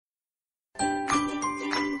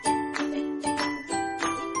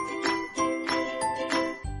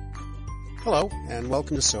Hello, and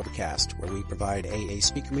welcome to SoberCast, where we provide AA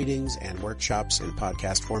speaker meetings and workshops in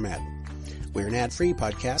podcast format. We're an ad-free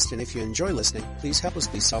podcast, and if you enjoy listening, please help us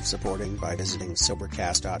be self-supporting by visiting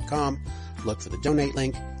Sobercast.com, look for the donate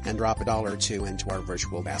link, and drop $1 or $2 into our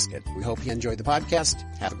virtual basket. We hope you enjoy the podcast.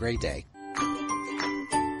 Have a great day.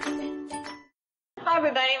 Hi,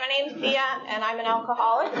 everybody. My name's Thea, and I'm an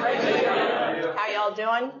alcoholic. How y'all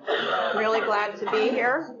doing? Really glad to be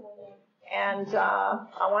here. And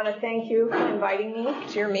I want to thank you for inviting me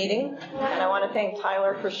to your meeting. And I want to thank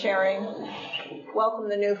Tyler for sharing. Welcome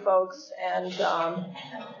the new folks and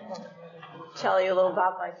tell you a little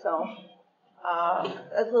about myself.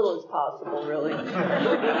 As little as possible, really.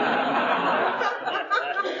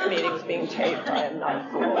 Meeting's being taped. I am not a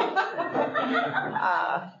fool.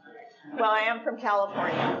 Well, I am from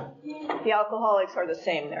California. The alcoholics are the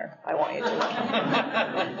same there, I want you to know.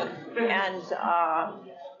 And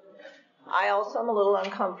I also am a little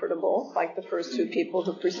uncomfortable, like the first two people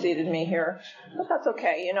who preceded me here. But that's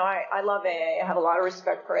okay. You know, I love AA. I have a lot of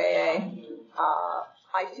respect for AA.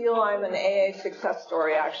 I feel I'm an AA success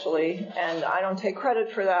story, actually, and I don't take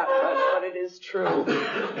credit for that, but it is true.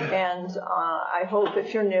 And I hope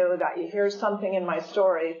if you're new that you hear something in my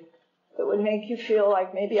story that would make you feel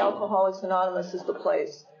like maybe Alcoholics Anonymous is the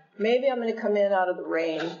place. Maybe I'm going to come in out of the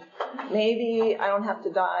rain. Maybe I don't have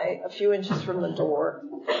to die a few inches from the door.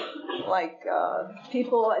 Like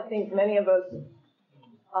people, I think many of us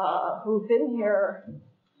who've been here,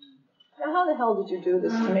 how the hell did you do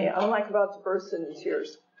this to me? I'm like about to burst into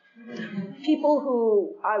tears. People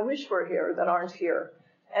who I wish were here that aren't here.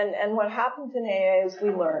 And what happens in AA is we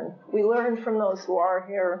learn. We learn from those who are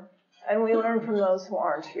here, and we learn from those who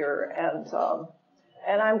aren't here.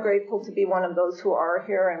 And I'm grateful to be one of those who are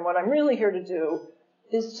here. And what I'm really here to do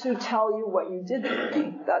is to tell you what you did for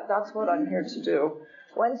me. That's what I'm here to do.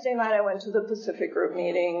 Wednesday night I went to the Pacific Group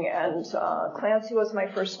meeting, and Clancy was my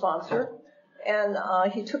first sponsor. And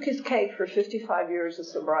he took his cake for 55 years of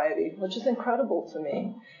sobriety, which is incredible to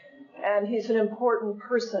me. And he's an important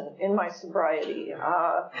person in my sobriety.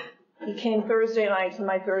 He came Thursday night to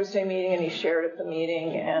my Thursday meeting, and he shared at the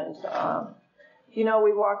meeting. And,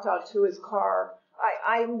 we walked out to his car.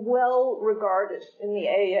 I'm well regarded in the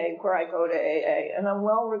AA where I go to AA. And I'm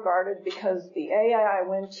well regarded because the AA I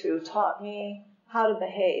went to taught me how to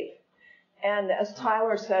behave. And as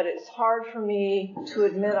Tyler said, it's hard for me to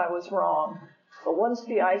admit I was wrong. But once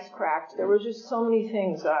the ice cracked, there were just so many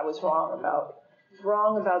things that I was wrong about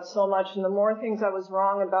so much. And the more things I was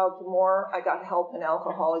wrong about, the more I got help in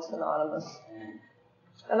Alcoholics Anonymous.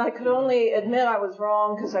 And I could only admit I was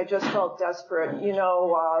wrong because I just felt desperate.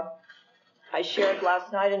 I shared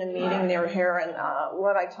last night in a meeting near here, and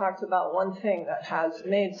what I talked about, one thing that has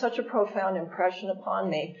made such a profound impression upon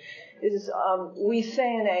me is we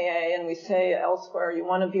say in AA and we say elsewhere, you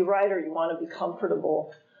want to be right or you want to be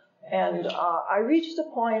comfortable. And I reached a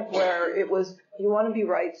point where it was, you want to be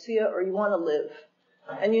right, Sia, or you want to live.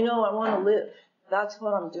 And I want to live. That's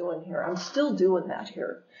what I'm doing here. I'm still doing that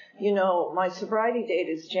here. My sobriety date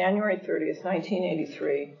is January 30th,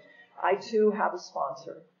 1983. I, too, have a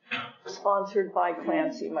sponsor. Sponsored by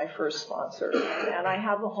Clancy, my first sponsor. And I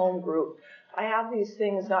have a home group. I have these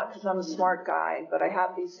things not because I'm a smart guy, but I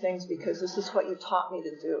have these things because this is what you taught me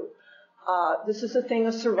to do. This is a thing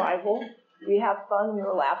of survival. We have fun. We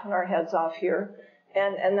were laughing our heads off here.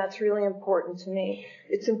 And that's really important to me.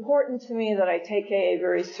 It's important to me that I take AA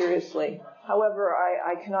very seriously. However,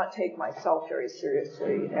 I cannot take myself very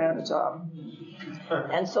seriously. And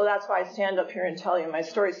so that's why I stand up here and tell you my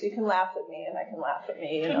story. So you can laugh at me and I can laugh at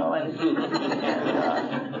me, and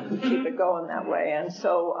keep it going that way. And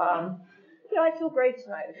so, I feel great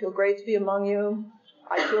tonight. I feel great to be among you.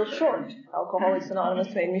 I feel short. Alcoholics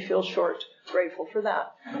Anonymous made me feel short. Grateful for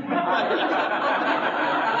that. Yeah,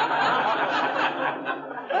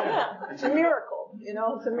 it's a miracle.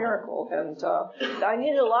 It's a miracle. And I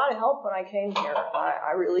needed a lot of help when I came here.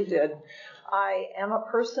 I really did. I am a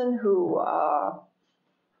person who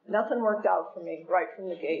nothing worked out for me right from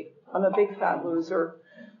the gate. I'm a big fat loser.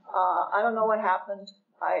 I don't know what happened.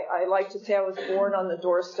 I like to say I was born on the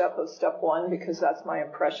doorstep of step one because that's my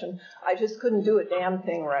impression. I just couldn't do a damn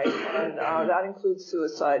thing right, and that includes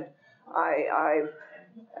suicide. I'm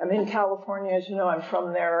in California, as you know, I'm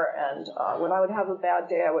from there, and when I would have a bad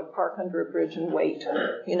day, I would park under a bridge and wait.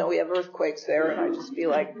 We have earthquakes there, and I'd just be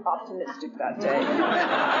like optimistic that day.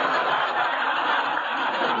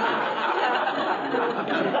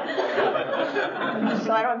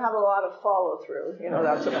 So I don't have a lot of follow-through.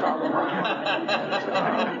 That's a problem.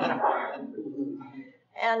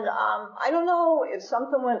 And I don't know if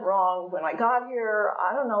something went wrong when I got here.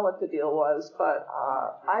 I don't know what the deal was, but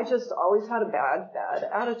I just always had a bad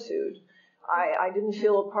attitude. I didn't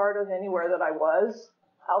feel a part of anywhere that I was.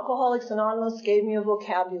 Alcoholics Anonymous gave me a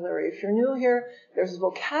vocabulary. If you're new here, there's a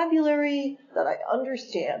vocabulary that I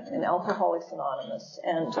understand in Alcoholics Anonymous.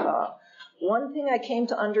 And one thing I came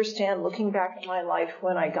to understand looking back at my life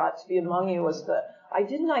when I got to be among you was that I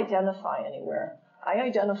didn't identify anywhere. I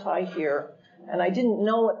identify here. And I didn't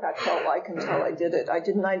know what that felt like until I did it. I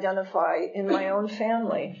didn't identify in my own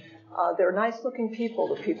family. They're nice-looking people,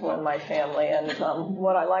 the people in my family. And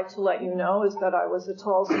what I like to let you know is that I was a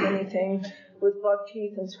tall, skinny thing with buck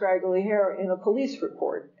teeth and scraggly hair in a police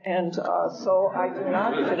report. And so I do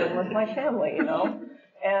not fit in with my family, you know.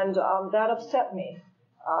 And that upset me.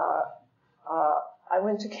 I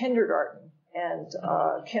went to kindergarten. And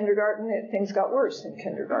kindergarten, things got worse in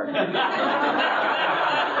kindergarten.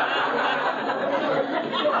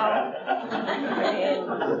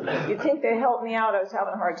 You'd think they helped me out. I was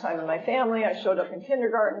having a hard time in my family. I showed up in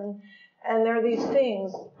kindergarten, and there are these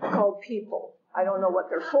things called people. I don't know what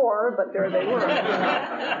they're for, but there they were.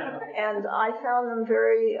 And I found them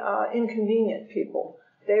very inconvenient people.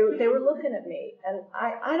 They were looking at me, and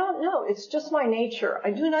I don't know. It's just my nature.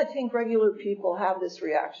 I do not think regular people have this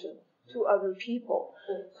reaction to other people.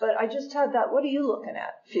 But I just had that, what are you looking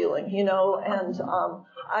at feeling, you know? And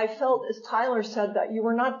I felt, as Tyler said, that you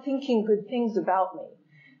were not thinking good things about me.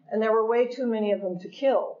 And there were way too many of them to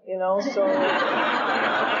kill, you know? So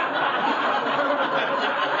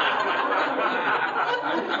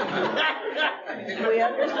we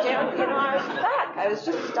understand, you know, I was stuck. I was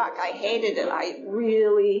just stuck. I hated it. I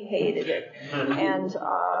really hated it. And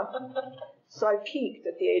so I peaked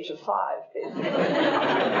at the age of 5, basically.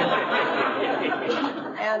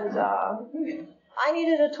 And I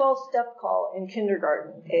needed a 12-step call in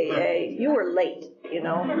kindergarten, AA. You were late, you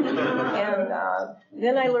know. And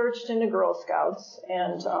then I lurched into Girl Scouts,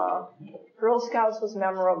 and Girl Scouts was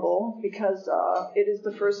memorable because it is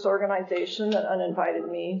the first organization that uninvited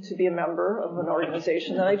me to be a member of an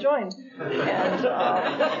organization that I joined. And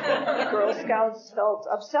Girl Scouts felt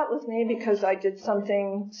upset with me because I did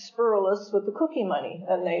something scurrilous with the cookie money,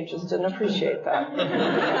 and they just didn't appreciate that.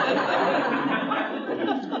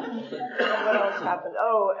 What else happened?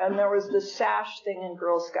 Oh, and there was this sash thing in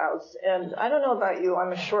Girl Scouts. And I don't know about you,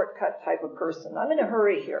 I'm a shortcut type of person. I'm in a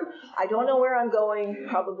hurry here. I don't know where I'm going,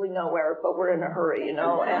 probably nowhere, but we're in a hurry, you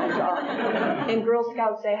know. And in Girl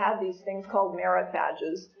Scouts, they had these things called merit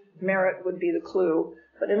badges. Merit would be the clue.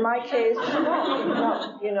 But in my case,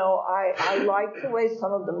 no. You know, I liked the way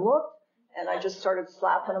some of them looked. And I just started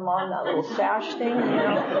slapping them on that little sash thing, you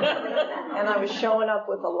know. And I was showing up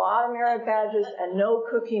with a lot of merit badges and no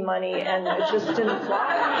cookie money, and it just didn't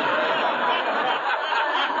fly.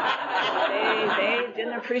 They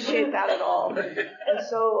didn't appreciate that at all. And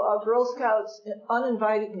so Girl Scouts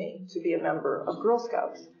uninvited me to be a member of Girl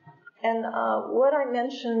Scouts. And what I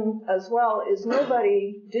mentioned as well is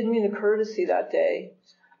nobody did me the courtesy that day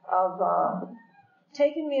of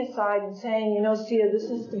taking me aside and saying, you know, Sia, this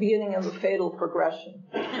is the beginning of a fatal progression.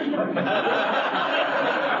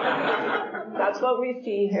 That's what we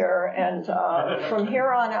see here. And from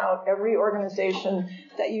here on out, every organization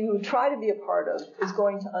that you try to be a part of is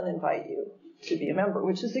going to uninvite you to be a member,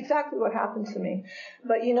 which is exactly what happened to me.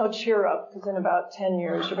 But, you know, cheer up, because in about 10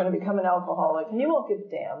 years, you're going to become an alcoholic, and you won't give a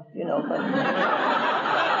damn, you know. But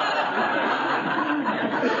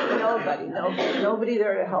nobody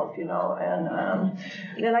there to help, you know. And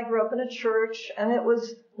then I grew up in a church, and it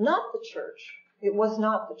was not the church. It was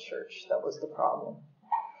not the church that was the problem.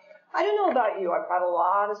 I don't know about you. I've got a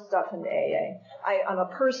lot of stuff in AA. I'm a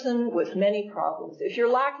person with many problems. If you're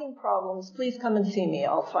lacking problems, please come and see me.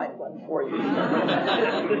 I'll find one for you.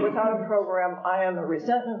 Without a program, I am a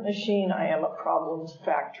resentment machine. I am a problems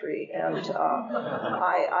factory. And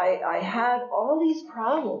I had all these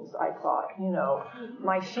problems, I thought. You know,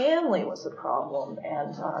 my family was a problem,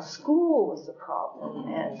 and school was a problem,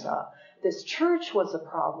 and this church was a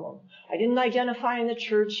problem. I didn't identify in the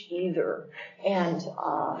church either. And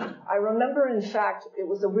I remember, in fact, it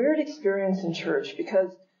was a weird experience in church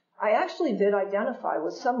because I actually did identify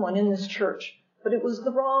with someone in this church, but it was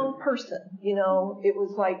the wrong person. You know, it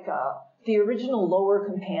was like the original lower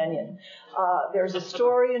companion. There's a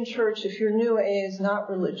story in church, if you're new, AA is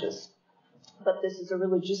not religious. But this is a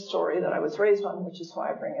religious story that I was raised on, which is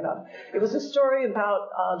why I bring it up. It was a story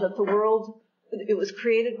about that the world, it was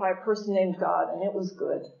created by a person named God, and it was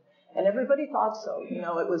good. And everybody thought so. You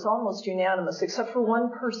know, it was almost unanimous, except for one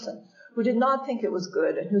person who did not think it was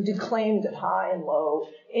good and who declaimed it high and low,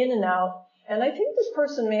 in and out. And I think this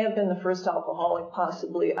person may have been the first alcoholic,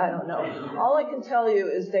 possibly. I don't know. All I can tell you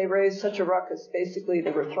is they raised such a ruckus. Basically,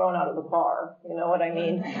 they were thrown out of the bar. You know what I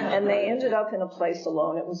mean? And they ended up in a place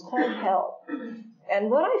alone. It was called hell. And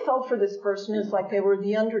what I felt for this person is like they were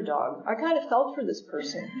the underdog. I kind of felt for this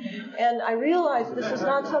person. And I realized this is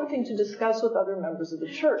not something to discuss with other members of the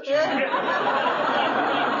church.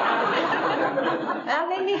 That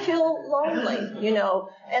made me feel lonely,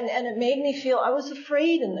 and it made me feel I was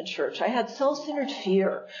afraid in the church. I had self-centered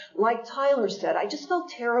fear. Like Tyler said, I just felt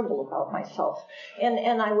terrible about myself.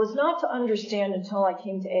 And I was not to understand until I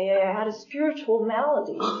came to AA. I had a spiritual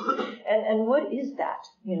malady. And what is that,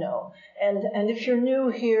 And if you're new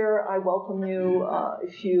here, I welcome you.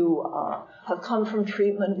 If you have come from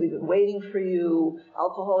treatment, we've been waiting for you.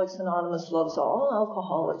 Alcoholics Anonymous loves all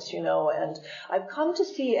alcoholics, and I've come to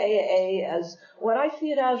see AA as what I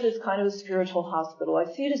see it as is kind of a spiritual hospital. I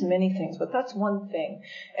see it as many things, but that's one thing.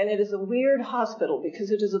 And it is a weird hospital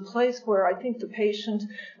because it is a place where I think the patient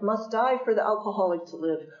must die for the alcoholic to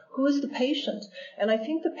live. Who is the patient? And I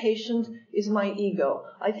think the patient is my ego.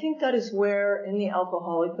 I think that is where in the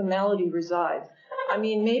alcoholic the malady resides. I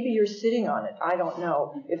mean, maybe you're sitting on it. I don't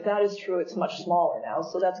know. If that is true, it's much smaller now,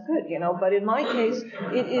 so that's good, But in my case,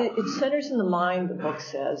 it centers in the mind, the book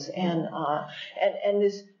says, and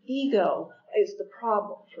this ego is the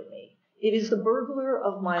problem for me. It is the burglar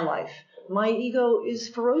of my life. My ego is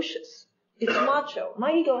ferocious. It's macho.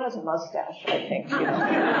 My ego has a mustache, I think,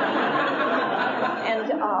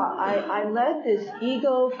 And I led this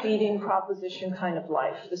ego-feeding proposition kind of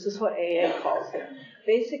life. This is what AA calls it.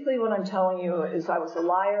 Basically, what I'm telling you is I was a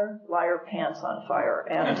liar pants on fire.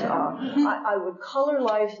 And I would color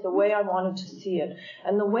life the way I wanted to see it.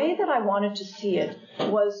 And the way that I wanted to see it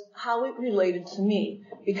was how it related to me.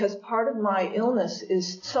 Because part of my illness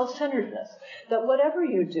is self-centeredness. That whatever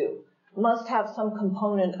you do must have some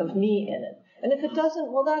component of me in it. And if it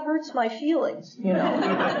doesn't, well, that hurts my feelings, And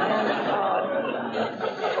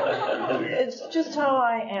it's just how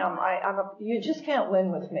I am. You just can't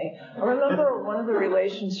win with me. I remember one of the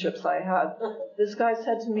relationships I had. This guy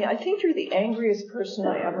said to me, "I think you're the angriest person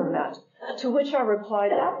I ever met." To which I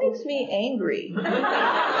replied, "That makes me angry."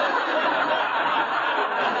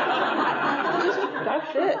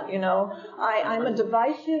 That's it, I'm a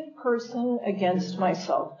divisive person against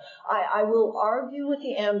myself. I will argue with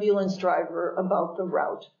the ambulance driver about the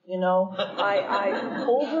route, I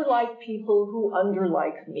over-like people who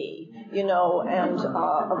under-like me, and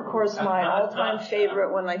of course my all-time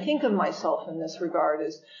favorite when I think of myself in this regard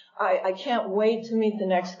is I can't wait to meet the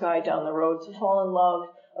next guy down the road to fall in love.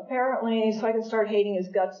 Apparently, so I can start hating his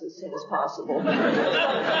guts as soon as possible.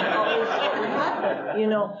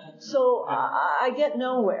 So I get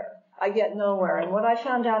nowhere. And what I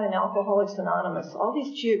found out in Alcoholics Anonymous, all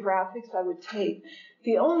these geographics I would take,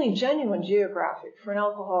 the only genuine geographic for an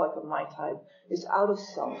alcoholic of my type is out of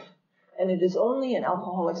self. And it is only in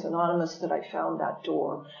Alcoholics Anonymous that I found that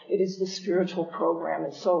door. It is the spiritual program.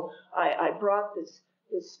 And so I brought this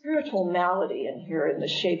spiritual malady in here in the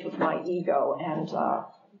shape of my ego, and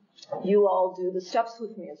you all do the steps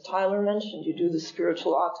with me. As Tyler mentioned, you do the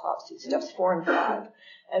spiritual autopsy, steps 4 and 5,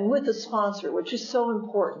 and with a sponsor, which is so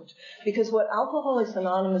important, because what Alcoholics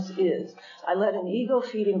Anonymous is, I led an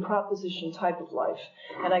ego-feeding proposition type of life,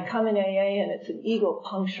 and I come in AA, and it's an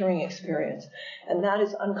ego-puncturing experience, and that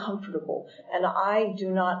is uncomfortable, and I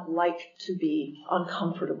do not like to be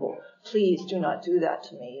uncomfortable. Please do not do that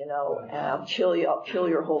to me, and I'll kill you. I'll kill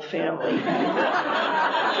your whole family.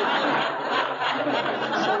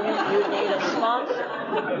 So you need a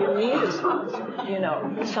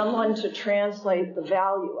sponsor. Someone to translate the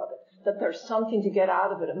value of it, that there's something to get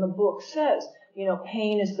out of it. And the book says,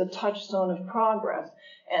 pain is the touchstone of progress.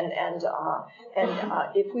 And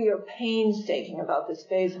if we are painstaking about this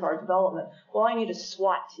phase of our development, well, I need a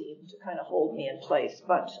SWAT team to kind of hold me in place.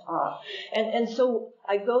 But and so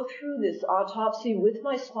I go through this autopsy with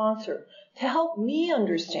my sponsor to help me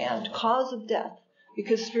understand cause of death,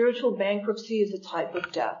 because spiritual bankruptcy is a type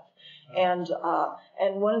of death. And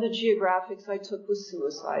one of the geographics I took was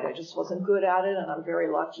suicide. I just wasn't good at it, and I'm very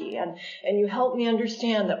lucky. And you help me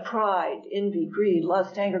understand that pride, envy, greed,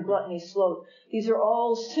 lust, anger, gluttony, sloth, these are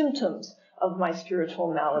all symptoms of my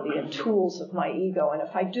spiritual malady and tools of my ego. And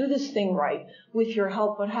if I do this thing right, with your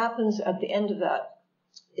help, what happens at the end of that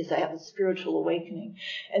is I have a spiritual awakening.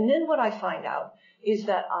 And then what I find out is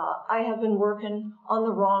that I have been working on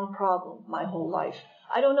the wrong problem my whole life.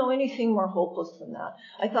 I don't know anything more hopeless than that.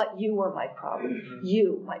 I thought you were my problem.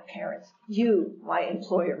 You, my parents. You, my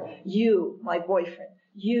employer. You, my boyfriend.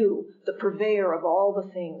 You, the purveyor of all the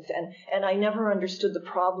things, and I never understood the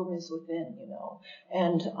problem is within,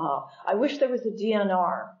 And I wish there was a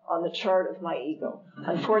DNR on the chart of my ego.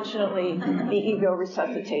 Unfortunately, the ego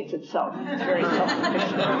resuscitates itself. It's very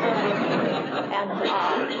self-sufficient. And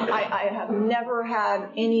I have never had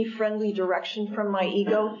any friendly direction from my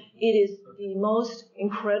ego. It is the most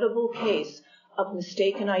incredible case of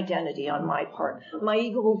mistaken identity on my part. My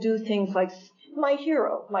ego will do things like, my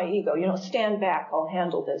hero, my ego, stand back, I'll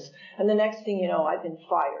handle this. And the next thing you know, I've been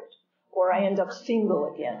fired. Or I end up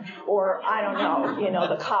single again. Or, I don't know,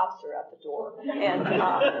 the cops are at the door. And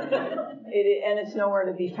it's nowhere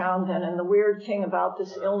to be found then. And the weird thing about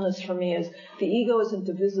this illness for me is the ego isn't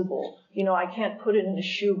divisible. I can't put it in a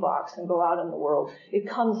shoebox and go out in the world. It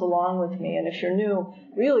comes along with me. And if you're new,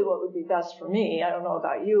 really what would be best for me, I don't know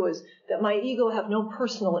about you, is that my ego have no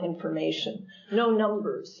personal information, no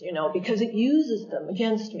numbers, because it uses them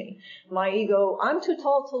against me. My ego, I'm too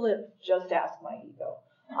tall to live. Just ask my ego.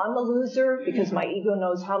 I'm a loser because my ego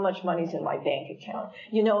knows how much money's in my bank account.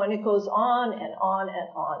 And it goes on and on and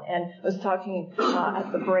on. And I was talking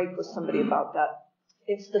at the break with somebody about that.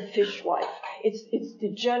 It's the fishwife. It's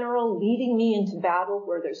the general leading me into battle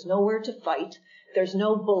where there's nowhere to fight. There's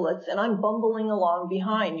no bullets, and I'm bumbling along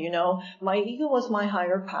behind, My ego was my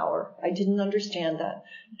higher power. I didn't understand that.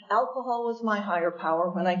 Alcohol was my higher power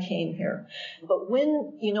when I came here. But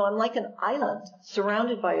when, I'm like an island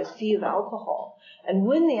surrounded by a sea of alcohol. And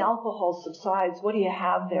when the alcohol subsides, what do you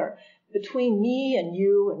have there? Between me and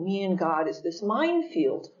you and me and God is this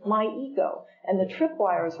minefield, my ego. And the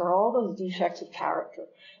tripwires are all those defects of character.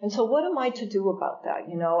 And so what am I to do about that,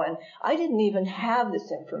 And I didn't even have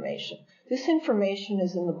this information. This information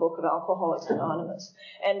is in the book of Alcoholics Anonymous.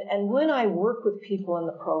 And when I work with people in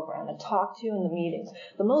the program and talk to you in the meetings,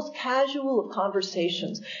 the most casual of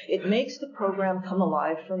conversations, it makes the program come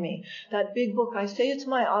alive for me. That big book, I say it's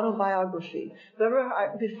my autobiography.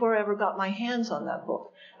 Before I ever got my hands on that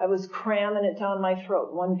book, I was cramming it down my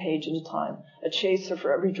throat, one page at a time, a chaser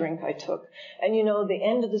for every drink I took. And the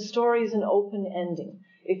end of the story is an open ending.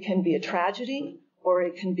 It can be a tragedy, or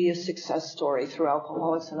it can be a success story through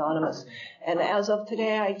Alcoholics Anonymous. And as of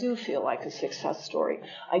today, I do feel like a success story.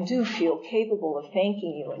 I do feel capable of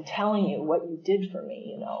thanking you and telling you what you did for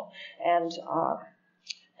me,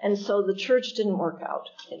 And so the church didn't work out,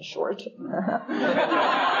 in short. The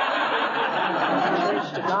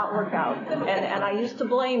church did not work out. And I used to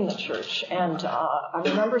blame the church. And I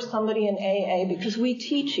remember somebody in AA, because we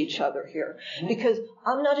teach each other here. Because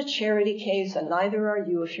I'm not a charity case, and neither are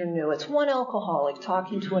you if you're new. It's one alcoholic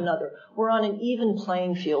talking to another. We're on an even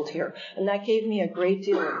playing field here. And that gave me a great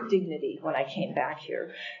deal of dignity when I came back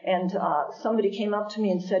here. And somebody came up to me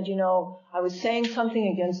and said, I was saying something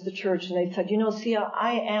against the church. And they said, Sia,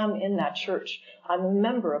 I am in that church. I'm a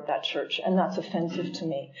member of that church, and that's offensive to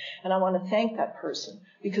me. And I want to thank that person,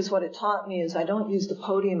 because what it taught me is I don't use the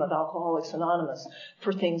podium of Alcoholics Anonymous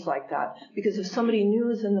for things like that. Because if somebody new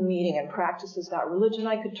is in the meeting and practices that religion,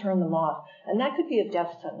 I could turn them off. And that could be a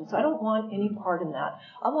death sentence. I don't want any part in that.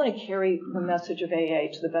 I want to carry the message of AA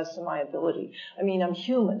to the best of my ability. I mean, I'm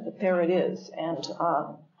human, but there it is.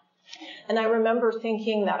 And I remember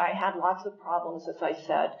thinking that I had lots of problems, as I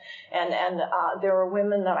said. And there are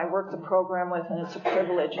women that I work the program with, and it's a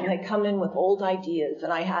privilege. And they come in with old ideas,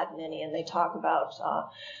 and I had many, and they talk about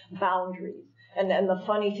boundaries. And the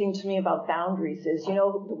funny thing to me about boundaries is,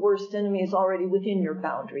 the worst enemy is already within your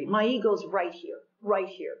boundary. My ego's right here.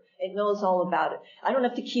 It knows all about it. I don't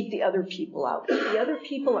have to keep the other people out. The other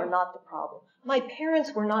people are not the problem. My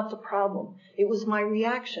parents were not the problem. It was my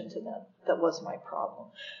reaction to them that was my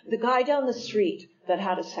problem. The guy down the street that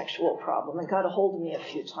had a sexual problem and got a hold of me a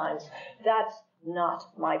few times, that's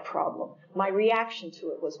not my problem. My reaction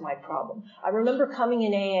to it was my problem. I remember coming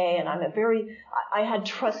in AA, and I had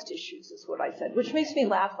trust issues, is what I said, which makes me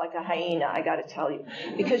laugh like a hyena, I gotta tell you.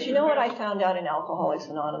 Because you know what I found out in Alcoholics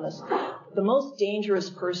Anonymous? The most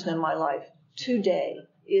dangerous person in my life today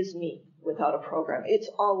is me without a program. It's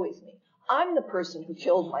always me. I'm the person who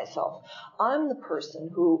killed myself. I'm the person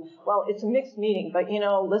who, well, it's a mixed meeting, but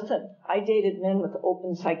listen, I dated men with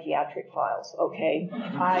open psychiatric files, okay?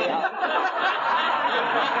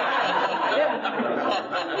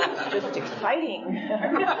 It's just exciting.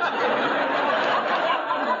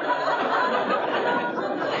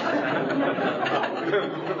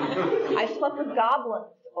 I slept with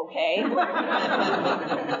goblins. Okay.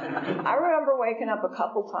 I remember waking up a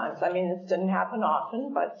couple times. I mean, this didn't happen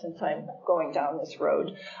often, but since I'm going down this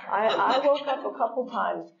road, I woke up a couple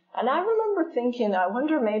times, and I remember thinking, I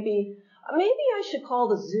wonder maybe maybe I should call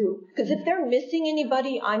the zoo, because if they're missing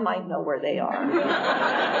anybody, I might know where they are.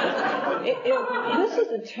 This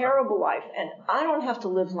is a terrible life, and I don't have to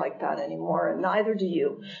live like that anymore, and neither do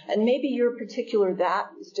you. And maybe your particular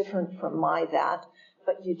that is different from my that,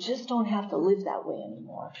 but you just don't have to live that way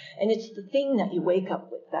anymore. And it's the thing that you wake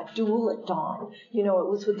up with, that duel at dawn. You know, it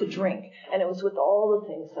was with the drink, and it was with all the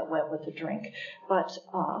things that went with the drink. But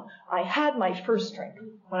I had my first drink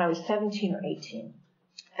when I was 17 or 18.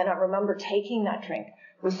 And I remember taking that drink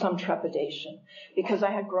with some trepidation, because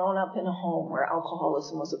I had grown up in a home where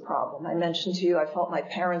alcoholism was a problem. I mentioned to you, I felt my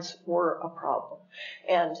parents were a problem.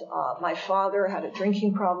 And my father had a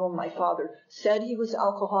drinking problem. My father said he was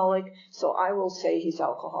alcoholic, so I will say he's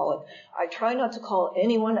alcoholic. I try not to call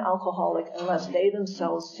anyone alcoholic unless they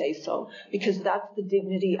themselves say so, because that's the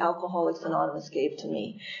dignity Alcoholics Anonymous gave to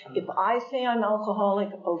me. If I say I'm alcoholic,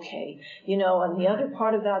 okay. You know, and the other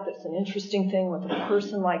part of that that's an interesting thing with a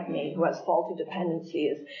person like me who has faulty dependency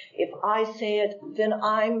is, if I say it, then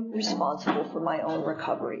I'm responsible for my own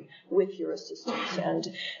recovery with your assistance.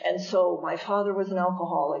 And so my father was an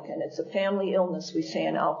alcoholic, and it's a family illness, we say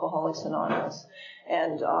in Alcoholics Anonymous.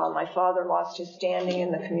 And my father lost his standing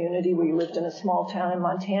in the community. We lived in a small town in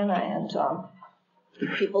Montana, and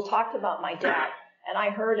people talked about my dad, and I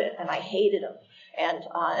heard it, and I hated him. And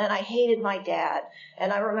I hated my dad.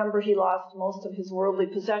 And I remember he lost most of his worldly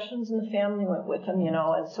possessions, and the family went with him, you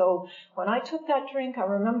know. And so when I took that drink, I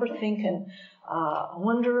remember thinking, I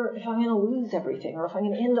wonder if I'm going to lose everything, or if I'm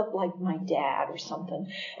going to end up like my dad or something.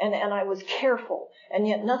 And I was careful, and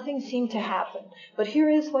yet nothing seemed to happen. But here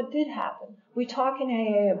is what did happen. We talk in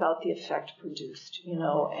AA about the effect produced, you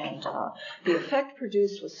know, and the effect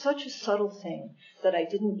produced was such a subtle thing that I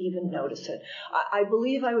didn't even notice it. I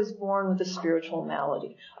believe I was born with a spiritual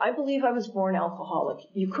malady. I believe I was born alcoholic.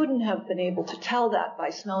 You couldn't have been able to tell that by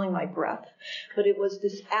smelling my breath. But it was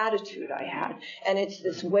this attitude I had, and it's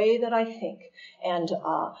this way that I think. And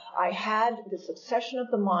I had this obsession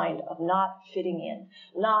of the mind of not fitting in,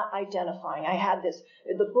 not identifying. I had this,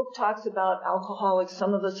 the book talks about alcoholics.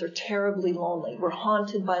 Some of us are terribly lonely. We're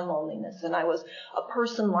haunted by loneliness. And I was a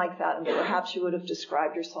person like that, and perhaps you would have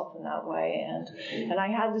described yourself in that way. And I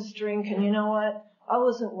had this drink, and you know what? I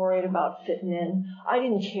wasn't worried about fitting in. I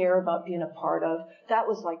didn't care about being a part of. That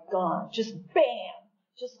was like gone. Just bam!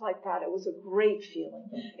 Just like that. It was a great feeling.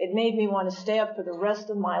 It made me want to stay up for the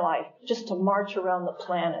rest of my life, just to march around the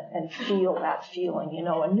planet and feel that feeling, you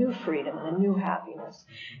know, a new freedom and a new happiness.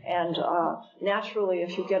 And naturally,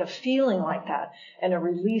 if you get a feeling like that and a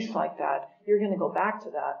release like that, you're going to go back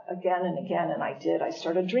to that again and again. And I did. I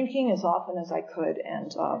started drinking as often as I could,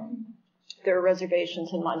 and there are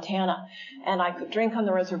reservations in Montana, and I could drink on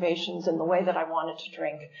the reservations in the way that I wanted to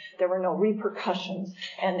drink. There were no repercussions,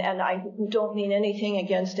 and I don't mean anything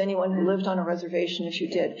against anyone who lived on a reservation if you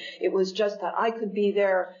did. It was just that I could be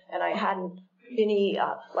there, and I hadn't any,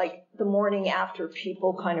 like the morning after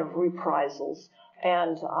people kind of reprisals.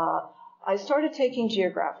 And I started taking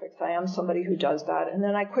geographics. I am somebody who does that. And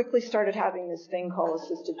then I quickly started having this thing called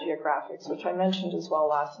assisted geographics, which I mentioned as well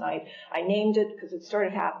last night. I named it because it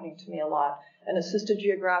started happening to me a lot. And assisted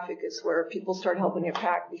geographic is where people start helping you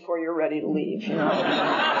pack before you're ready to leave, you know.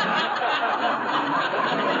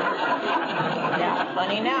 Yeah,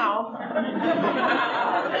 funny now.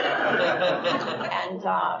 And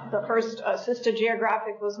the first assisted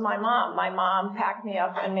geographic was my mom. My mom packed me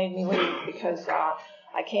up and made me leave because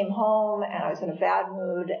I came home and I was in a bad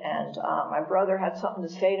mood, and my brother had something to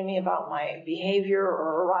say to me about my behavior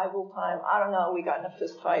or arrival time. I don't know. We got in a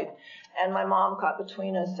fist fight, and my mom got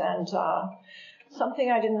between us, and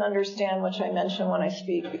something I didn't understand, which I mention when I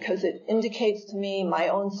speak, because it indicates to me my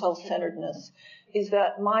own self-centeredness, is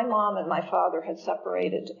that my mom and my father had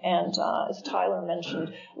separated, and as Tyler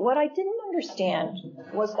mentioned, what I didn't understand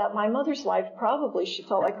was that my mother's life, probably she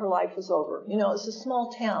felt like her life was over. You know, it's a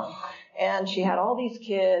small town, and she had all these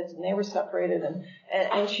kids, and they were separated,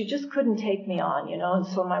 and she just couldn't take me on, you know, and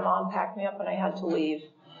so my mom packed me up and I had to leave.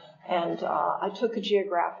 And I took a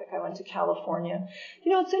geographic. I went to California.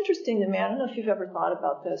 You know, it's interesting to me. I don't know if you've ever thought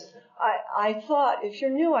about this. I thought, if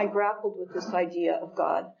you're new, I grappled with this idea of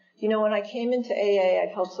God. You know, when I came into AA,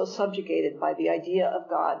 I felt so subjugated by the idea of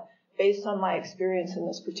God based on my experience in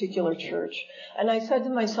this particular church. And I said to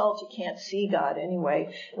myself, you can't see God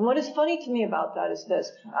anyway. And what is funny to me about that is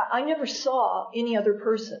this. I never saw any other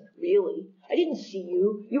person, really. I didn't see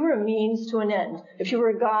you. You were a means to an end. If you were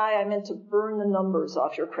a guy, I meant to burn the numbers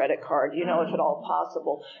off your credit card, you know, if at all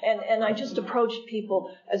possible. And I just approached people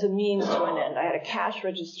as a means to an end. I had a cash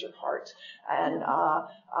register heart. And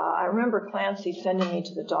I remember Clancy sending me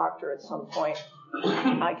to the doctor at some point.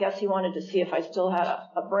 I guess he wanted to see if I still had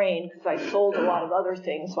a brain, because I sold a lot of other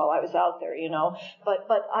things while I was out there,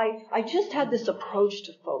 But I just had this approach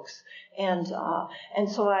to folks, and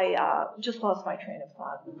so I just lost my train of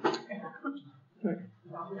thought.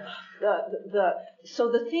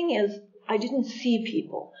 So the thing is, I didn't see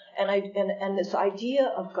people, and this idea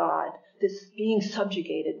of God, this being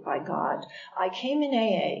subjugated by God. I came in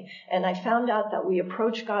AA, and I found out that we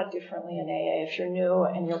approach God differently in AA. If you're new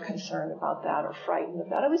and you're concerned about that or frightened of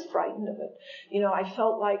that, I was frightened of it. I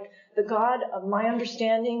felt like the God of my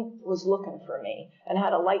understanding was looking for me and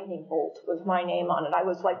had a lightning bolt with my name on it. I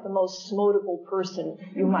was like the most smotable person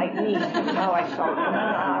you might meet. How I felt.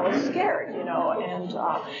 I was scared, And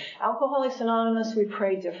Alcoholics Anonymous, we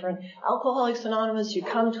pray different. Alcoholics Anonymous, you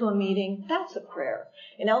come to a meeting, that's a prayer.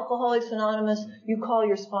 In Alcoholics Anonymous, you call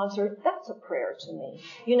your sponsor, that's a prayer to me.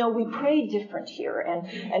 We pray different here,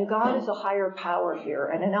 and God is a higher power here.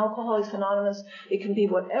 And in Alcoholics Anonymous, it can be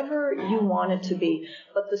whatever you want it to be.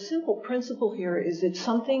 But the simple principle here is it's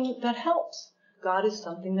something that helps. God is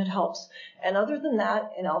something that helps. And other than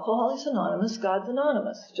that, in Alcoholics Anonymous, God's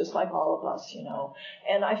anonymous, just like all of us,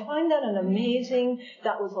 And I find that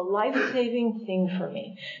that was a life-saving thing for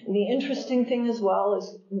me. And the interesting thing as well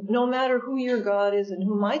is no matter who your God is and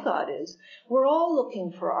who my God is, we're all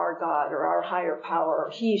looking for our God or our higher power, or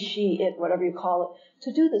he, she, it, whatever you call it,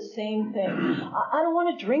 to do the same thing. I don't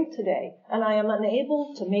want to drink today, and I am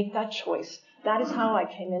unable to make that choice. That is how I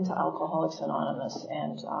came into Alcoholics Anonymous.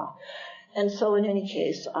 And so in any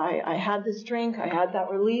case, I had this drink, I had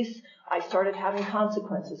that release, I started having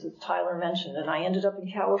consequences, as Tyler mentioned, and I ended up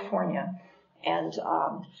in California. And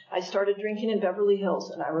I started drinking in Beverly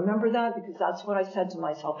Hills, and I remember that because that's what I said to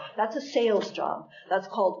myself. That's a sales job. That's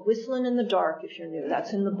called whistling in the dark, if you're new.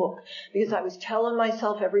 That's in the book. Because I was telling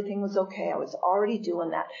myself everything was okay. I was already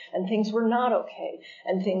doing that, and things were not okay,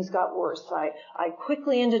 and things got worse. I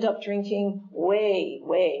quickly ended up drinking way,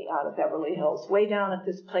 way out of Beverly Hills, way down at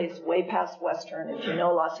this place, way past Western, if you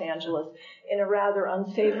know Los Angeles, in a rather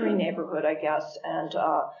unsavory neighborhood, I guess. And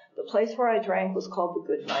the place where I drank was called the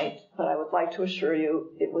Good Night, but I would like to assure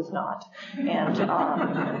you it was not. And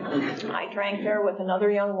I drank there with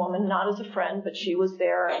another young woman, not as a friend, but she was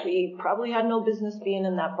there. We probably had no business being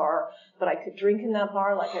in that bar, but I could drink in that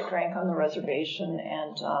bar like I drank on the reservation.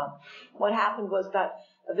 And what happened was that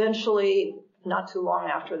eventually, not too long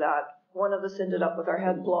after that, one of us ended up with our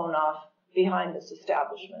head blown off behind this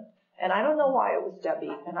establishment. And I don't know why it was Debbie,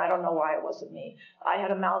 and I don't know why it wasn't me. I had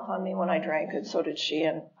a mouth on me when I drank, and so did she,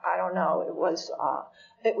 and I don't know.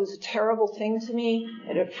 It was a terrible thing to me,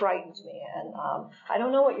 and it frightened me. And I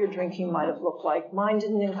don't know what your drinking might have looked like. Mine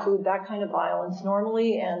didn't include that kind of violence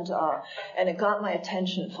normally, and it got my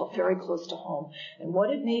attention. It felt very close to home. And what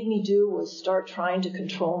it made me do was start trying to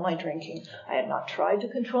control my drinking. I had not tried to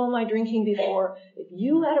control my drinking before. If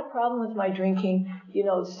you had a problem with my drinking,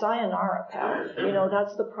 sayonara, pal.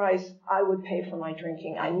 That's the price I would pay for my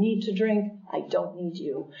drinking. I need to drink. I don't need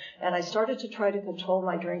you. And I started to try to control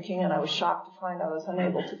my drinking, and I was shocked to find I was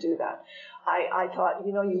unable to do that. I thought,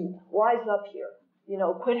 you wise up here.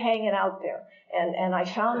 Quit hanging out there. And I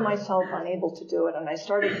found myself unable to do it. And I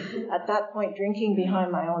started, at that point, drinking behind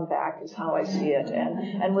my own back is how I see it.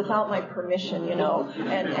 And without my permission,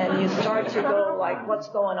 and you start to go like, what's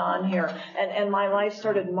going on here? And my life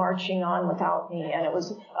started marching on without me. And it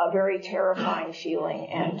was a very terrifying feeling.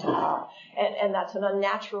 And that's an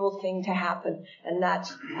unnatural thing to happen. And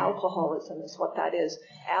that's alcoholism is what that is.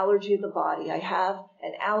 Allergy of the body. I have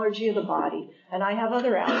an allergy of the body. And I have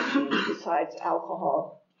other allergies besides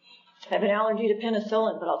alcohol. I have an allergy to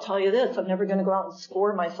penicillin, but I'll tell you this, I'm never going to go out and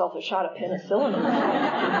score myself a shot of penicillin.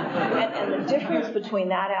 And the difference between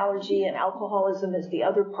that allergy and alcoholism is the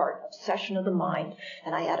other part, obsession of the mind.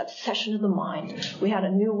 And I had obsession of the mind. We had a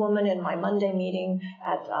new woman in my Monday meeting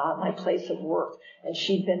at my place of work, and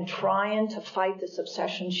she'd been trying to fight this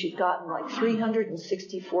obsession. She'd gotten like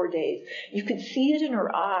 364 days. You could see it in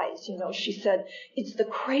her eyes. She said, it's the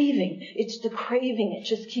craving. It's the craving. It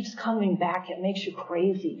just keeps coming back. It makes you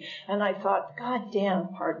crazy. And I thought, God damn,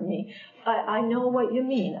 pardon me, I know what you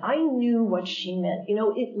mean. I knew what she meant.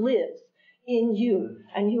 It lives in you,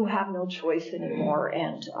 and you have no choice anymore.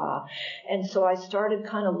 And so I started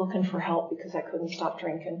kind of looking for help because I couldn't stop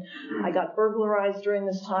drinking. I got burglarized during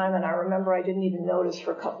this time, and I remember I didn't even notice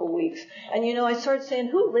for a couple of weeks. And, I started saying,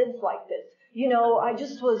 who lives like this?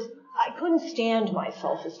 I couldn't stand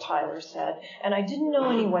myself, as Tyler said, and I didn't know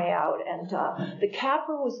any way out. And the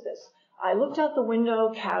capper was this. I looked out the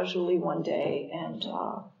window casually one day and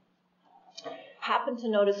happened to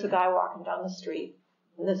notice a guy walking down the street.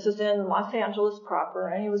 And this is in Los Angeles proper,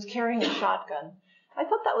 and he was carrying a shotgun. I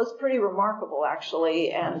thought that was pretty remarkable,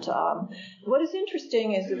 actually. And what is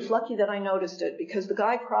interesting is it's lucky that I noticed it, because the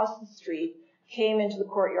guy across the street came into the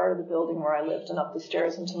courtyard of the building where I lived and up the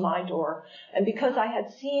stairs into my door. And because I had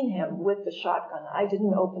seen him with the shotgun, I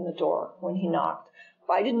didn't open the door when he knocked.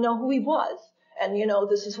 I didn't know who he was. And,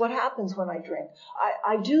 this is what happens when I drink.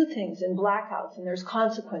 I do things in blackouts, and there's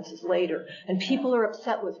consequences later. And people are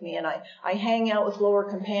upset with me, and I hang out with lower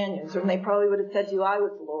companions, and they probably would have said to you I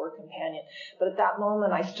was the lower companion. But at that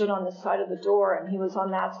moment, I stood on this side of the door, and he was on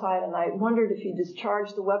that side, and I wondered if he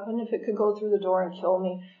discharged the weapon, if it could go through the door and kill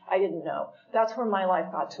me. I didn't know. That's where my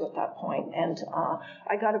life got to at that point. And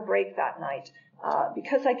I got a break that night.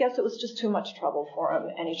 Because I guess it was just too much trouble for him,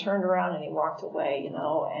 and he turned around and he walked away, and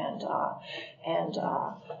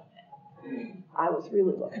I was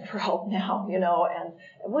really looking for help now, and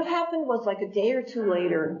what happened was, like a day or two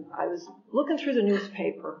later, I was looking through the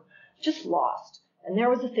newspaper, just lost. And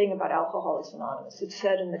there was a thing about Alcoholics Anonymous. It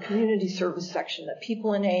said in the community service section that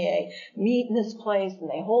people in AA meet in this place and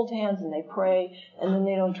they hold hands and they pray and then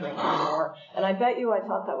they don't drink anymore. And I bet you I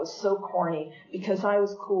thought that was so corny, because I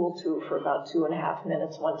was cool too for about 2.5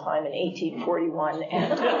 minutes one time in 1841.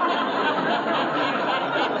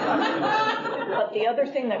 But the other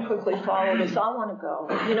thing that quickly followed is, I want to go.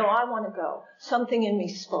 I want to go. Something in me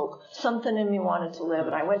spoke. Something in me wanted to live.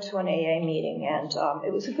 And I went to an AA meeting, and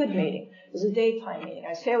it was a good meeting. It was a daytime meeting.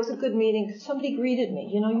 I say it was a good meeting because somebody greeted me.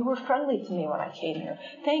 You were friendly to me when I came here.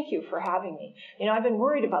 Thank you for having me. I've been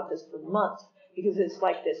worried about this for months, because it's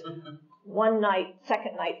like this one night,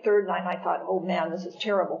 second night, third night, and I thought, oh man, this is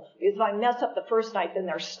terrible. Because if I mess up the first night, then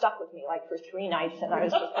they're stuck with me like for 3 nights, and I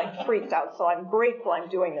was just like freaked out. So I'm grateful I'm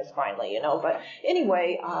doing this finally, But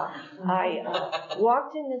anyway, I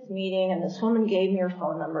walked in this meeting, and this woman gave me her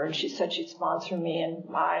phone number, and she said she'd sponsor me, and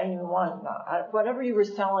I didn't even want whatever you were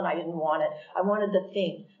selling. I didn't want it. I wanted the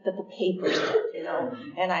thing that the papers did,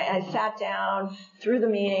 And I sat down through the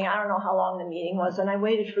meeting. I don't know how long the meeting was, and I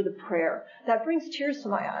waited for the prayer. That brings tears to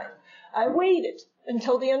my eyes. I waited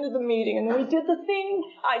until the end of the meeting, and we did the thing.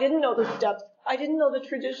 I didn't know the steps. I didn't know the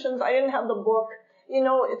traditions. I didn't have the book.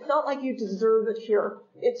 It's not like you deserve it here.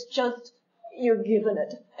 It's just you're given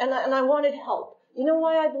it. And I wanted help. You know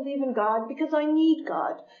why I believe in God? Because I need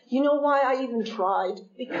God. You know why I even tried?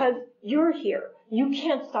 Because you're here. You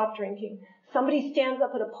can't stop drinking. Somebody stands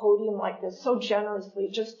up at a podium like this so generously,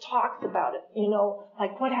 just talks about it,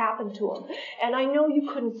 like what happened to him. And I know you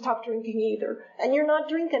couldn't stop drinking either. And you're not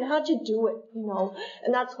drinking. How'd you do it,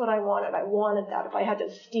 And that's what I wanted. I wanted that. If I had to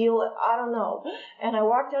steal it, I don't know. And I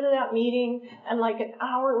walked out of that meeting, and like an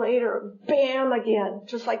hour later, bam, again,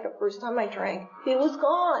 just like the first time I drank, it was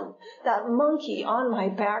gone. That monkey on my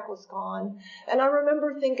back was gone. And I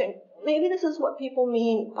remember thinking, maybe this is what people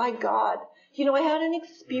mean by God. I had an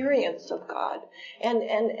experience of God, and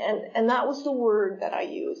that was the word that I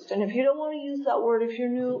used. And if you don't want to use that word, if you're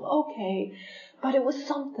new, okay, but it was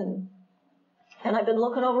something. And I've been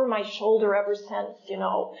looking over my shoulder ever since,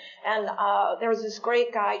 and there was this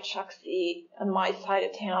great guy, Chuck C., on my side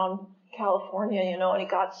of town, California, and he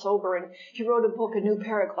got sober, and he wrote a book, A New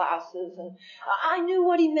Pair of Glasses, and I knew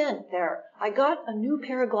what he meant there. I got a new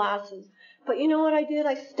pair of glasses. But you know what I did?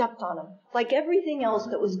 I stepped on them, like everything else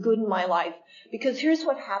that was good in my life. Because here's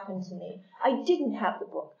what happened to me. I didn't have the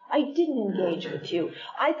book. I didn't engage with you.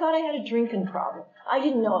 I thought I had a drinking problem. I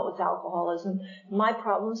didn't know it was alcoholism. My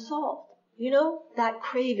problem was solved. That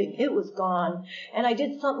craving, it was gone. And I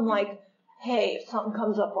did something like, hey, if something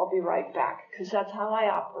comes up, I'll be right back. Because that's how I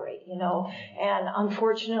operate, And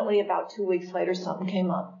unfortunately, about 2 weeks later, something came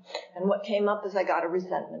up. And what came up is I got a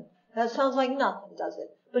resentment. That sounds like nothing, does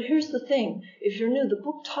it? But here's the thing. If you're new, the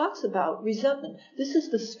book talks about resentment. This is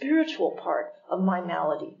the spiritual part of my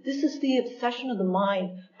malady. This is the obsession of the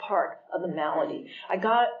mind part of the malady. I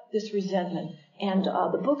got this resentment. And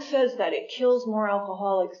the book says that it kills more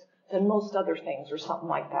alcoholics than most other things, or something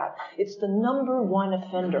like that. It's the number one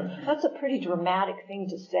offender. That's a pretty dramatic thing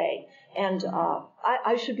to say. And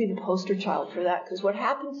I should be the poster child for that, because what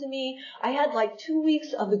happened to me, I had like 2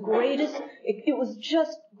 weeks of the greatest, it was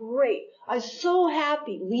just great. I was so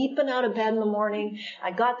happy, leaping out of bed in the morning.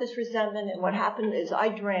 I got this resentment, and what happened is I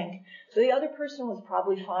drank. So the other person was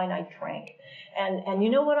probably fine, I drank. And you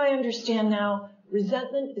know what I understand now?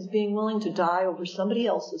 Resentment is being willing to die over somebody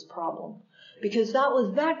else's problem. Because that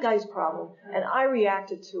was that guy's problem, and I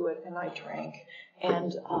reacted to it, and I drank.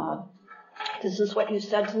 And this is what you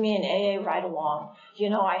said to me in AA right along.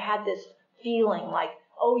 I had this feeling like,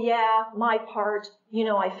 oh yeah, my part,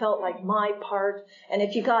 I felt like my part, and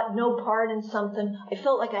if you got no part in something, I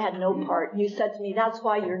felt like I had no part. And you said to me, that's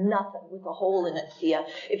why you're nothing with a hole in it, Sia.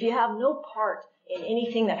 If you have no part in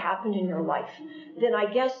anything that happened in your life, then I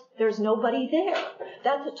guess there's nobody there.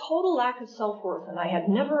 That's a total lack of self-worth, and I had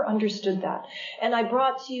never understood that. And I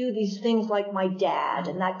brought to you these things like my dad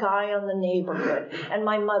and that guy on the neighborhood and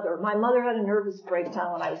my mother. My mother had a nervous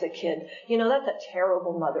breakdown when I was a kid. That's a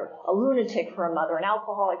terrible mother, a lunatic for a mother, an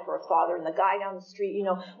alcoholic for a father, and the guy down the street,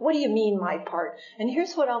 what do you mean my part? And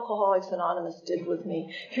here's what Alcoholics Anonymous did with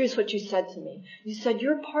me. Here's what you said to me. You said,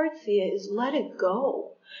 your part, Sia, is let it go.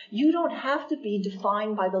 You don't have to be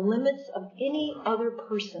defined by the limits of any other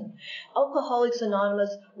person. Alcoholics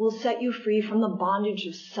Anonymous will set you free from the bondage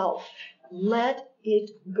of self. Let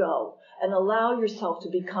it go and allow yourself to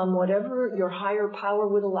become whatever your higher power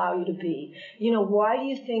would allow you to be. Why do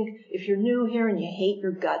you think, if you're new here and you hate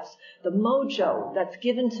your guts, the mojo that's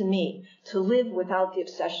given to me to live without the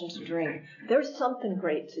obsession to drink, there's something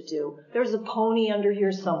great to do. There's a pony under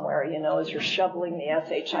here somewhere, as you're shoveling the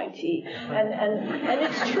SHIT. And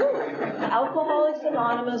it's true. Alcoholics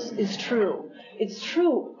Anonymous is true. It's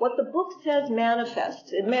true. What the book says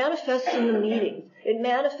manifests. It manifests in the meetings. It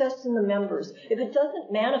manifests in the members. If it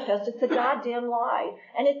doesn't manifest, it's a goddamn lie.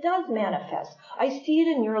 And it does manifest. I see it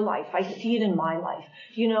in your life. I see it in my life.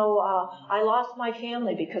 I lost my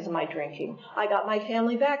family because of my drinking. I got my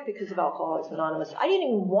family back because of Alcoholics Anonymous. I didn't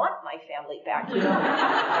even want my family back,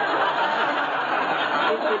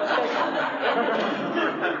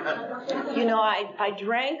 I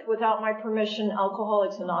drank without my permission.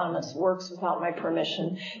 Alcoholics Anonymous works without my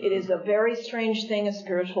permission. It is a very strange thing, a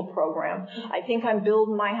spiritual program. I think I'm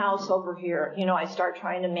building my house over here. I start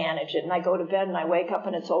trying to manage it, and I go to bed and I wake up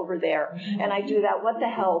and it's over there. And I do that what the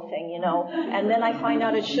hell thing, and then I find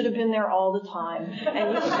out it should have been there all the time.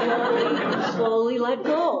 And you slowly let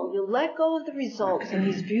go. You let go of the results, and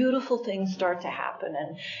these beautiful things start to happen.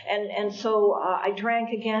 And so I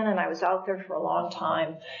drank again, and I was out there for a long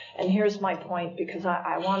time. And here's my point, because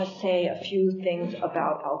I want to say a few things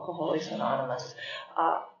about Alcoholics Anonymous.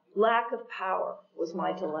 Lack of power was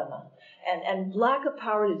my dilemma. And lack of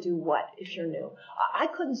power to do what, if you're new? I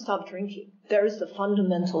couldn't stop drinking. There's the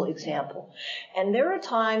fundamental example. And there are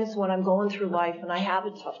times when I'm going through life and I have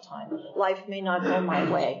a tough time. Life may not go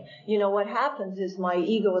my way. What happens is my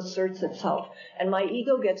ego asserts itself. And my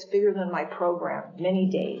ego gets bigger than my program many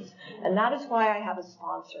days. And that is why I have a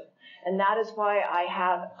sponsor. And that is why I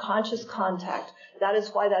have conscious contact. That is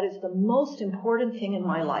why that is the most important thing in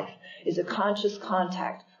my life, is a conscious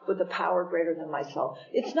contact with a power greater than myself.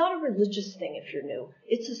 It's not a religious thing if you're new.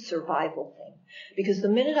 It's a survival thing. Because the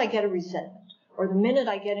minute I get a resentment, or the minute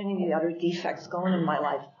I get any of the other defects going in my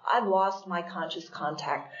life, I've lost my conscious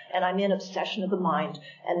contact, and I'm in obsession of the mind,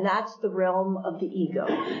 and that's the realm of the ego.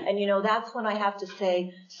 And that's when I have to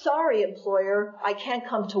say, sorry, employer, I can't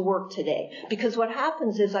come to work today. Because what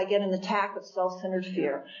happens is I get an attack of self-centered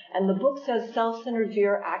fear. And the book says self-centered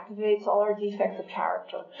fear activates all our defects of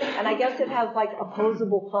character. And I guess it has like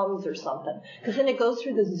opposable thumbs or something. Because then it goes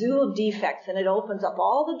through the zoo of defects, and it opens up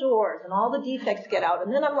all the doors, and all the defects get out.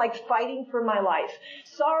 And then I'm like fighting for my life.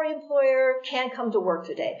 Sorry, employer, can't come to work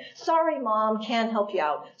today. Sorry, mom, can't help you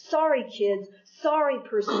out. Sorry, kids. Sorry,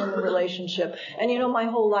 person in the relationship. And my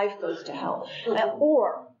whole life goes to hell.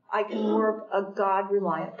 Or I can work a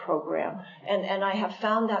God-reliant program. And I have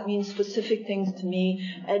found that means specific things to me.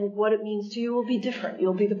 And what it means to you will be different.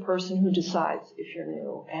 You'll be the person who decides if you're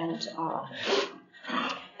new. And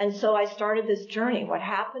so I started this journey. What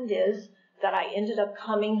happened is that I ended up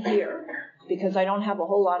coming here, because I don't have a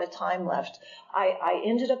whole lot of time left. I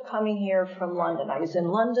ended up coming here from London. I was in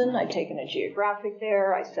London. I'd taken a geographic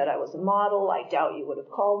there. I said I was a model. I doubt you would have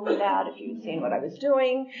called me that if you'd seen what I was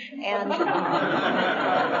doing. And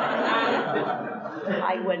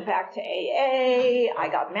I went back to AA. I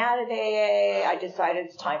got mad at AA. I decided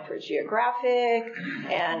it's time for a geographic.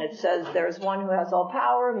 And it says, there's one who has all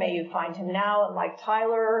power. May you find him now. And like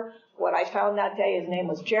Tyler, what I found that day, his name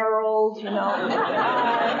was Gerald,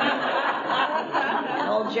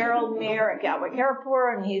 old Gerald Meir at Gatwick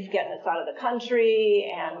Airport, and he's getting us out of the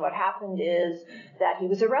country. And what happened is that he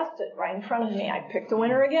was arrested right in front of me. I picked the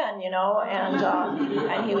winner again,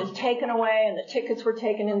 and he was taken away, and the tickets were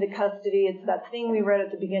taken into custody. It's that thing we read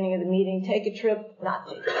at the beginning of the meeting: take a trip, not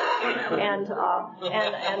take it. And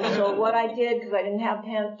so what I did, because I didn't have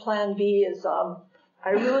plan B, is I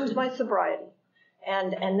ruined my sobriety.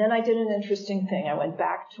 And then I did an interesting thing. I went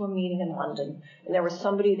back to a meeting in London, and there was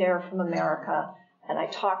somebody there from America, And I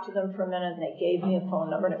talked to them for a minute, and they gave me a phone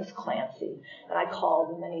number, and it was Clancy. And I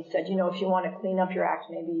called him, and he said, if you want to clean up your act,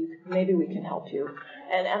 maybe we can help you.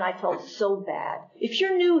 And I felt so bad. If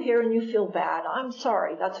you're new here and you feel bad, I'm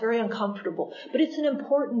sorry. That's very uncomfortable. But it's an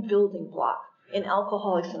important building block in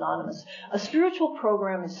Alcoholics Anonymous. A spiritual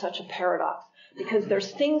program is such a paradox, because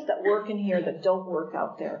there's things that work in here that don't work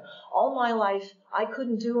out there. All my life, I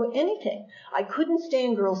couldn't do anything. I couldn't stay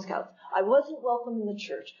in Girl Scouts. I wasn't welcome in the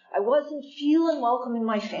church. I wasn't feeling welcome in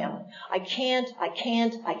my family. I can't. I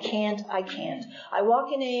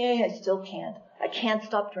walk in AA, I still can't. I can't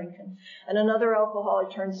stop drinking. And another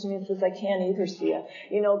alcoholic turns to me and says, I can't either, Sia.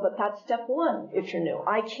 But that's step one if you're new.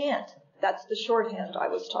 I can't. That's the shorthand I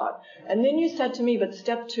was taught. And then you said to me, but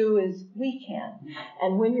step 2 is we can.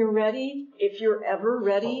 And when you're ready, if you're ever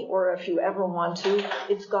ready or if you ever want to,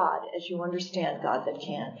 it's God, as you understand God, that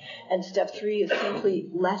can. And step 3 is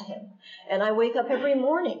simply let him. And I wake up every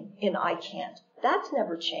morning in I can't. That's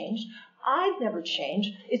never changed. I've never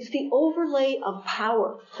changed. It's the overlay of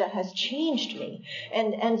power that has changed me.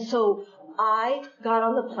 And so I got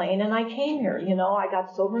on the plane and I came here. I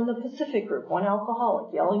got sober in the Pacific Group, one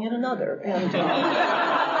alcoholic yelling at another. And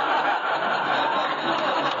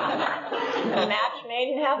a match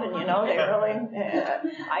made in heaven, they really,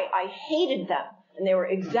 I hated them. And they were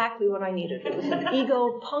exactly what I needed. It was an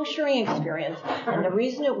ego-puncturing experience. And the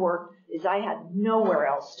reason it worked is I had nowhere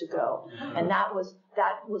else to go. And that was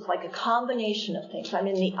like a combination of things. I'm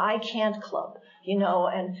in the I Can't Club,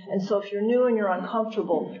 and so if you're new and you're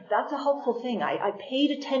uncomfortable, that's a helpful thing. I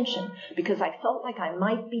paid attention because I felt like I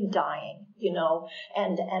might be dying,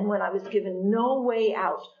 and when I was given no way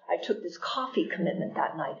out, I took this coffee commitment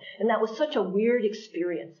that night. And that was such a weird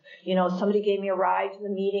experience. Somebody gave me a ride to the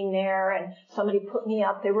meeting there, and somebody put me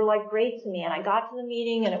up. They were like great to me. And I got to the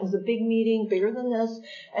meeting, and it was a big meeting, bigger than this.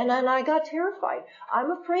 And then I got terrified.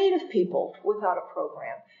 I'm afraid of people without a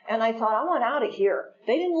program. And I thought, I want out of here.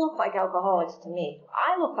 They didn't look like alcoholics to me.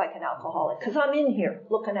 I look like an alcoholic because I'm in here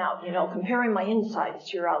looking out, comparing my insides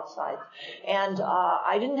to your outsides. And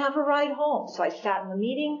I didn't have a ride home. So I sat in the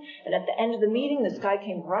meeting, and at the end of the meeting, this guy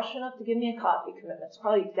came rushing up to give me a coffee commitment. It's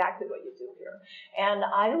probably exactly what you do here. And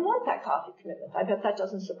I didn't want that coffee commitment. I bet that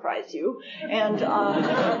doesn't surprise you. And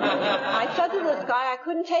I said to this guy, I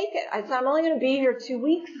couldn't take it. I said, I'm only going to be here 2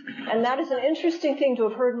 weeks. And that is an interesting thing to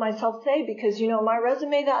have heard myself say because, my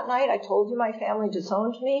resume that night, I told you my family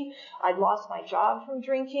disowned me. I'd lost my job from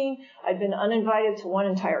drinking. I'd been uninvited to one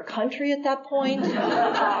entire country at that point.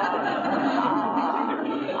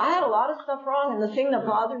 I had a lot of stuff wrong, and the thing that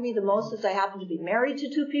bothered me the most is I happened to be married to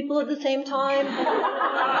 2 people at the same time.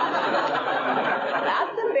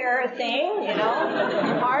 That's embarrassing,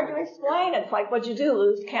 hard to explain. It's like, what'd you do,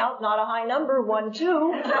 lose count, not a high number, 1,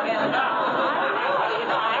 2. And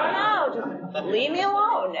I don't know, just leave me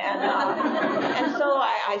alone. And so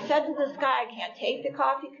I said to this guy, I can't take the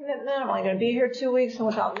coffee commitment. I'm only going to be here 2 weeks, and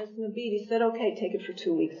without missing a beat, he said, okay, take it for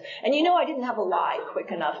 2 weeks. And I didn't have a lie quick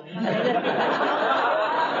enough.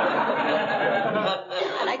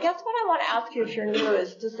 And I guess what I want to ask you if you're new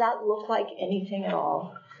is, does that look like anything at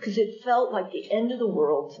all? Because it felt like the end of the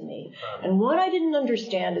world to me. And what I didn't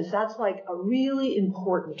understand is that's like a really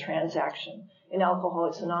important transaction in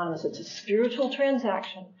Alcoholics Anonymous. It's a spiritual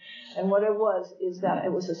transaction. And what it was is that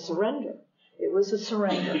it was a surrender. It was a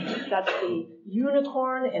surrender. That's the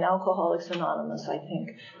unicorn in Alcoholics Anonymous, I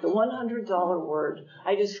think. The $100 word.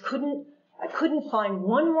 I couldn't find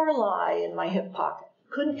one more lie in my hip pocket.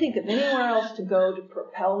 Couldn't think of anywhere else to go to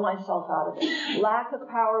propel myself out of it. Lack of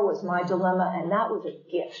power was my dilemma, and that was a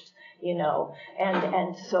gift,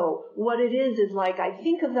 And so what it is like, I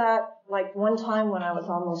think of that like one time when I was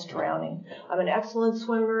almost drowning. I'm an excellent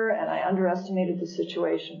swimmer, and I underestimated the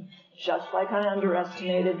situation, just like I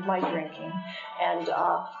underestimated my drinking. And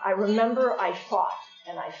I remember I fought,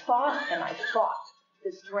 and I fought, and I fought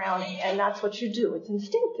this drowning, and that's what you do. It's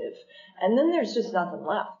instinctive. And then there's just nothing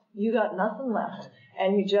left. You got nothing left,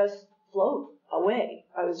 and you just float away.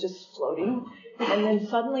 I was just floating, and then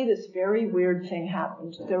suddenly this very weird thing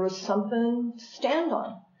happened. There was something to stand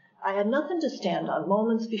on. I had nothing to stand on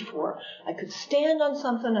moments before. I could stand on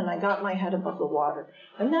something, and I got my head above the water.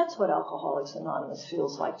 And that's what Alcoholics Anonymous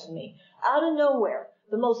feels like to me. Out of nowhere,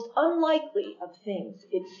 the most unlikely of things,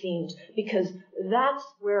 it seemed, because that's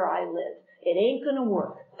where I live. It ain't going to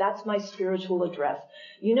work. That's my spiritual address.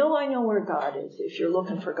 I know where God is if you're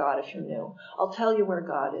looking for God if you're new. I'll tell you where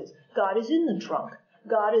God is. God is in the trunk.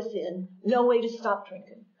 God is in no way to stop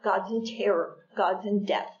drinking. God's in terror. God's in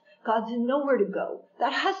death. God's in nowhere to go.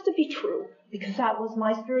 That has to be true because that was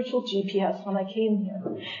my spiritual GPS when I came here.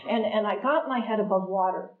 And I got my head above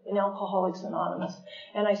water in Alcoholics Anonymous.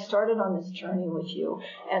 And I started on this journey with you.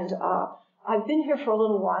 And I've been here for a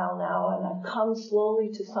little while now, and I've come slowly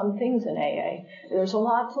to some things in AA. There's a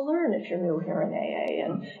lot to learn if you're new here in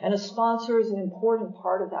AA, and a sponsor is an important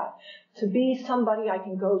part of that. To be somebody I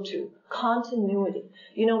can go to. Continuity.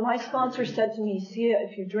 You know, my sponsor said to me, Sia,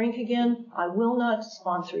 if you drink again, I will not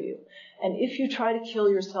sponsor you. And if you try to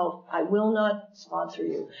kill yourself, I will not sponsor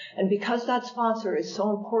you. And because that sponsor is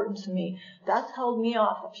so important to me, that's held me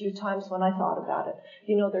off a few times when I thought about it.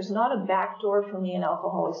 You know, there's not a back door for me in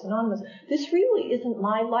Alcoholics Anonymous. This really isn't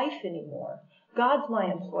my life anymore. God's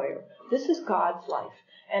my employer. This is God's life.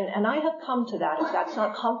 And I have come to that. If that's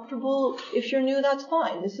not comfortable, if you're new, that's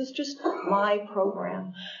fine. This is just my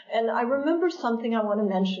program. And I remember something I want to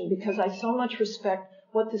mention because I so much respect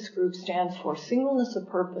what this group stands for, singleness of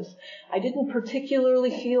purpose. I didn't particularly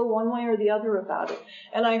feel one way or the other about it.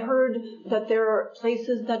 And I heard that there are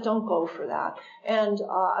places that don't go for that. And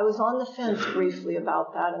I was on the fence briefly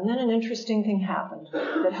about that. And then an interesting thing happened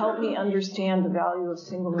that helped me understand the value of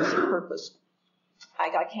singleness of purpose. I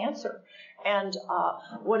got cancer. And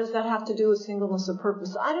what does that have to do with singleness of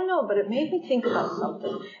purpose? I don't know, but it made me think about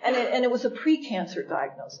something. And it was a pre-cancer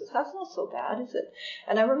diagnosis. That's not so bad, is it?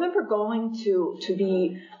 And I remember going to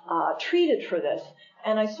be treated for this.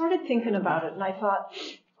 And I started thinking about it, and I thought,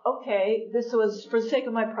 okay, this was, for the sake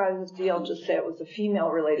of my privacy, I'll just say it was a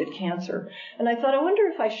female-related cancer. And I thought, I wonder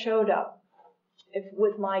if I showed up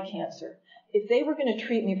with my cancer, if they were going to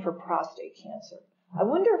treat me for prostate cancer. I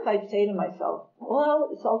wonder if I'd say to myself,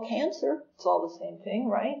 well, it's all cancer. It's all the same thing,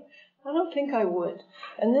 right? I don't think I would.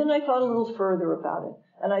 And then I thought a little further about it.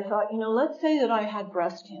 And I thought, you know, let's say that I had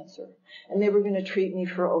breast cancer and they were going to treat me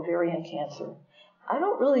for ovarian cancer. I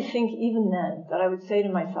don't really think even then that I would say to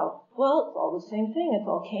myself, well, it's all the same thing. It's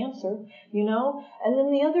all cancer, you know? And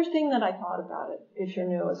then the other thing that I thought about it, if you're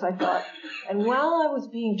new, is I thought, and while I was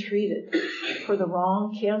being treated for the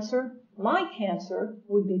wrong cancer, my cancer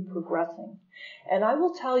would be progressing. And I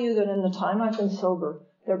will tell you that in the time I've been sober,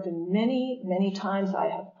 there have been many, many times I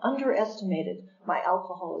have underestimated my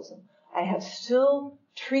alcoholism. I have still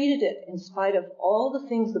treated it, in spite of all the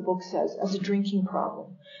things the book says, as a drinking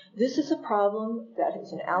problem. This is a problem that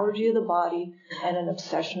is an allergy of the body and an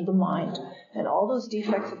obsession of the mind. And all those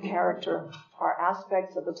defects of character are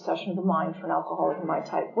aspects of obsession of the mind for an alcoholic of my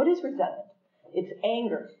type. What is resentment? It's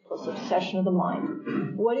anger plus obsession of the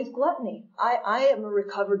mind. What is gluttony? I am a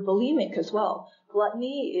recovered bulimic as well.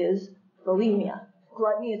 Gluttony is bulimia.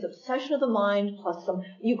 Gluttony is obsession of the mind plus some,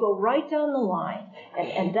 you go right down the line,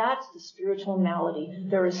 and that's the spiritual malady.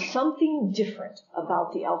 There is something different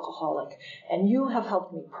about the alcoholic, and you have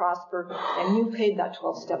helped me prosper, and you paid that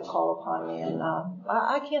 12-step call upon me, and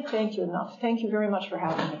I can't thank you enough. Thank you very much for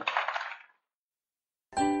having me.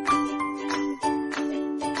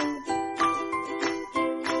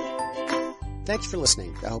 Thanks for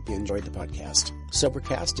listening. I hope you enjoyed the podcast.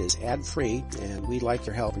 Sobercast is ad-free, and we'd like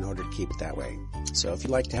your help in order to keep it that way. So if you'd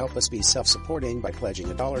like to help us be self-supporting by pledging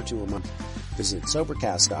 $1 or $2 a month, visit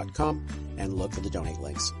Sobercast.com and look for the donate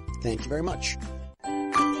links. Thank you very much.